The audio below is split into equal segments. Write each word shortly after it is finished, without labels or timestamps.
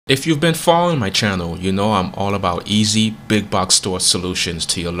If you've been following my channel, you know I'm all about easy, big box store solutions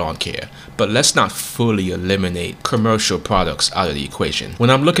to your lawn care. But let's not fully eliminate commercial products out of the equation. When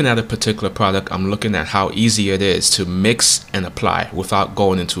I'm looking at a particular product, I'm looking at how easy it is to mix and apply without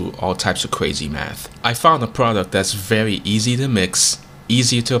going into all types of crazy math. I found a product that's very easy to mix,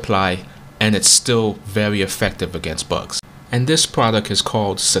 easy to apply, and it's still very effective against bugs. And this product is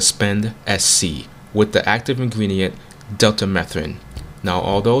called Suspend SC with the active ingredient deltamethrin. Now,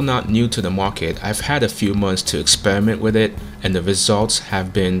 although not new to the market, I've had a few months to experiment with it and the results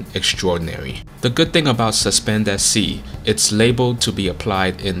have been extraordinary. The good thing about Suspend SC, it's labeled to be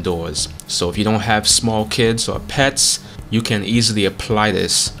applied indoors. So if you don't have small kids or pets, you can easily apply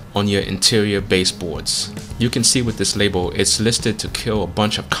this on your interior baseboards. You can see with this label, it's listed to kill a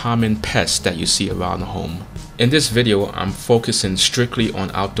bunch of common pests that you see around the home. In this video, I'm focusing strictly on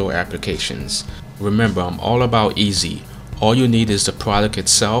outdoor applications. Remember, I'm all about easy. All you need is the product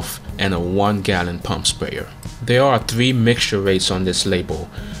itself and a 1-gallon pump sprayer. There are 3 mixture rates on this label.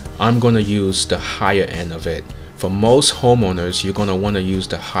 I'm going to use the higher end of it. For most homeowners, you're going to want to use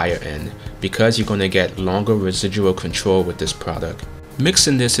the higher end because you're going to get longer residual control with this product.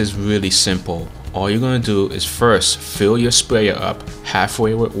 Mixing this is really simple. All you're going to do is first fill your sprayer up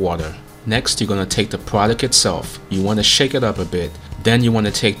halfway with water. Next, you're going to take the product itself. You want to shake it up a bit. Then you want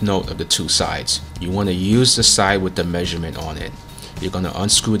to take note of the 2 sides. You want to use the side with the measurement on it. You're going to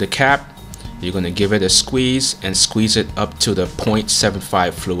unscrew the cap. You're going to give it a squeeze and squeeze it up to the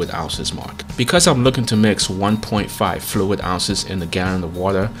 0.75 fluid ounces mark. Because I'm looking to mix 1.5 fluid ounces in a gallon of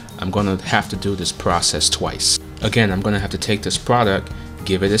water, I'm going to have to do this process twice. Again, I'm going to have to take this product,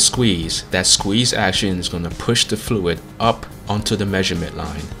 give it a squeeze. That squeeze action is going to push the fluid up onto the measurement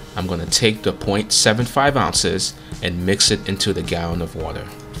line. I'm going to take the 0.75 ounces and mix it into the gallon of water.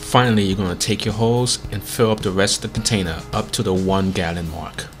 Finally, you're going to take your hose and fill up the rest of the container up to the 1 gallon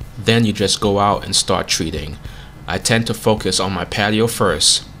mark. Then you just go out and start treating. I tend to focus on my patio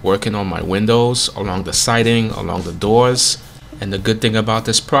first, working on my windows, along the siding, along the doors. And the good thing about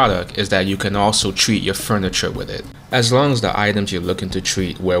this product is that you can also treat your furniture with it. As long as the items you're looking to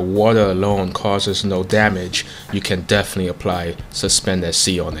treat where water alone causes no damage, you can definitely apply Suspend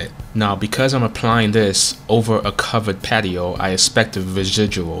SC on it. Now, because I'm applying this over a covered patio, I expect the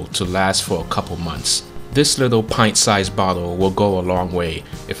residual to last for a couple months. This little pint-sized bottle will go a long way.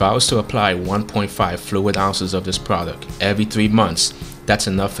 If I was to apply 1.5 fluid ounces of this product every 3 months, that's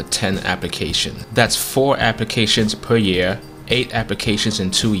enough for 10 applications. That's 4 applications per year. 8 applications in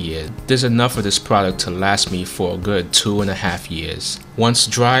 2 years. There's enough of this product to last me for a good 2.5 years. Once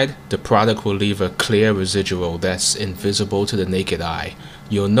dried, the product will leave a clear residual that's invisible to the naked eye.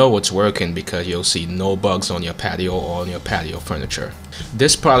 You'll know it's working because you'll see no bugs on your patio or on your patio furniture.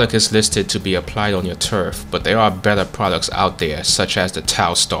 This product is listed to be applied on your turf, but there are better products out there such as the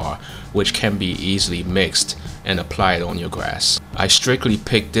Towel Star, which can be easily mixed and applied on your grass. I strictly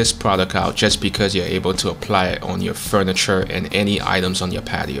picked this product out just because you're able to apply it on your furniture and any items on your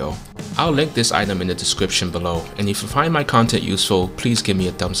patio. I'll link this item in the description below, and if you find my content useful, please give me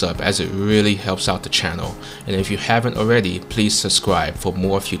a thumbs up as it really helps out the channel. And if you haven't already, please subscribe for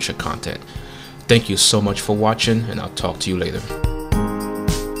more future content. Thank you so much for watching, and I'll talk to you later.